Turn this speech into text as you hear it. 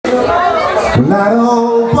Well, I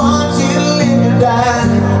don't want you to live and die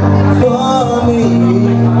for me.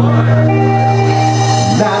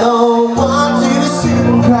 And I don't want you to sit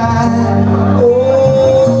and cry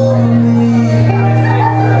over me.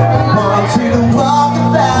 I want you to walk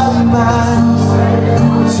 1,000 miles,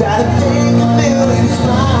 try to think 1,000,000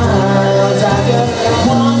 smiles. I just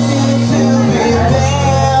want you to be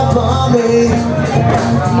there for me,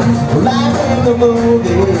 like in the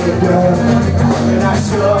movie, girl. And I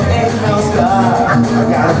sure ain't no star. I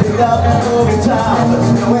gotta pick up the guitar, but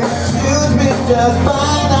you know it suits me just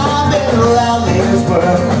fine. I've been around this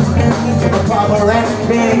world, in my papa and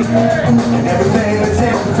me, and everything that's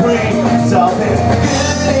in between. It's all been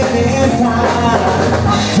good in its time.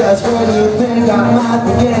 Just when you think I might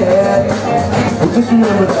forget, well, just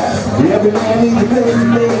remember that every man needs a place to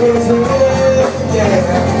lay his head.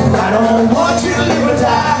 Yeah, I don't want you to live or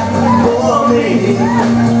die for me.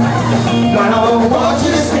 I don't want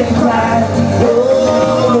you to sit and cry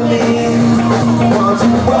over me. I want you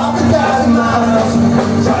to walk 1,000 miles,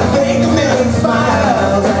 try to think 1,000,000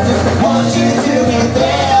 smiles. I just want you to be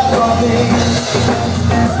there for me.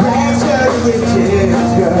 Rags to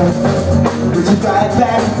riches, girl, riches right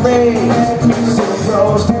back to rain. Silver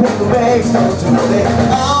pros to pickle bags, don't you know they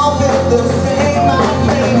all feel the same? I'm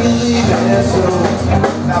maybe leaving soon.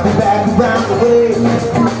 I'll be back around the way.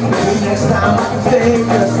 Maybe next time I can stay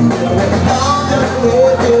just a little bit longer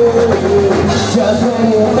with you. Just when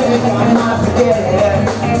you think I might forget,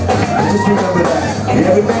 just remember that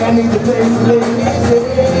every man needs a place to lay his head.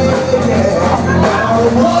 Yeah. I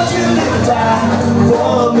don't want you to live and die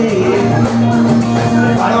for me.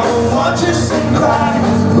 I don't want you to sit and cry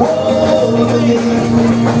over me.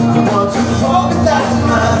 I want you to walk 1,000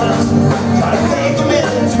 miles, try to think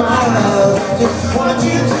 1,000,000 smiles. I just want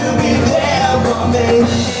you to be there for me.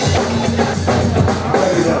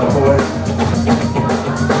 Break it down, boy.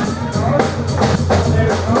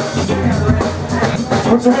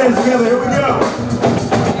 Put your hands together, here we go.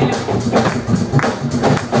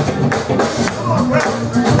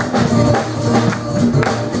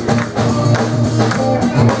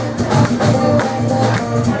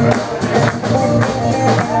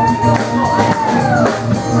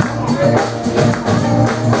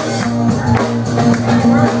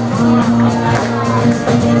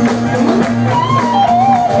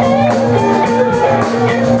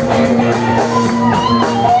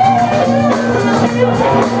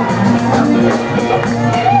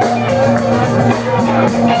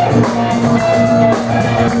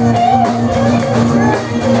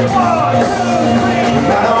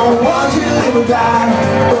 Die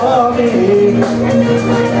for me.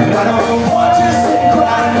 I don't want you to sit and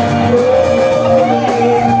cry for me.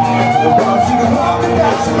 I want you to walk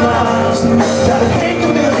 1,000 miles, try to think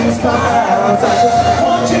 1,000,000 smiles. I just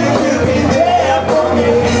want you to be there for me.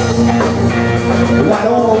 I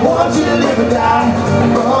don't want you to live and die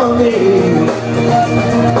for me.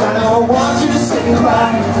 I don't want you to sit and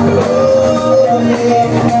cry for me.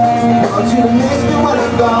 I want you to miss me when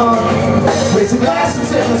I'm gone, raise a glass and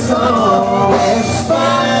sing a song, and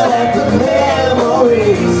smile at the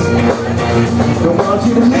memories. Don't want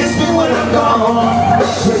you to miss me when I'm gone,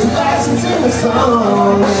 raise a glass and sing a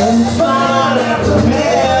song, and smile at the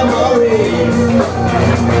memories.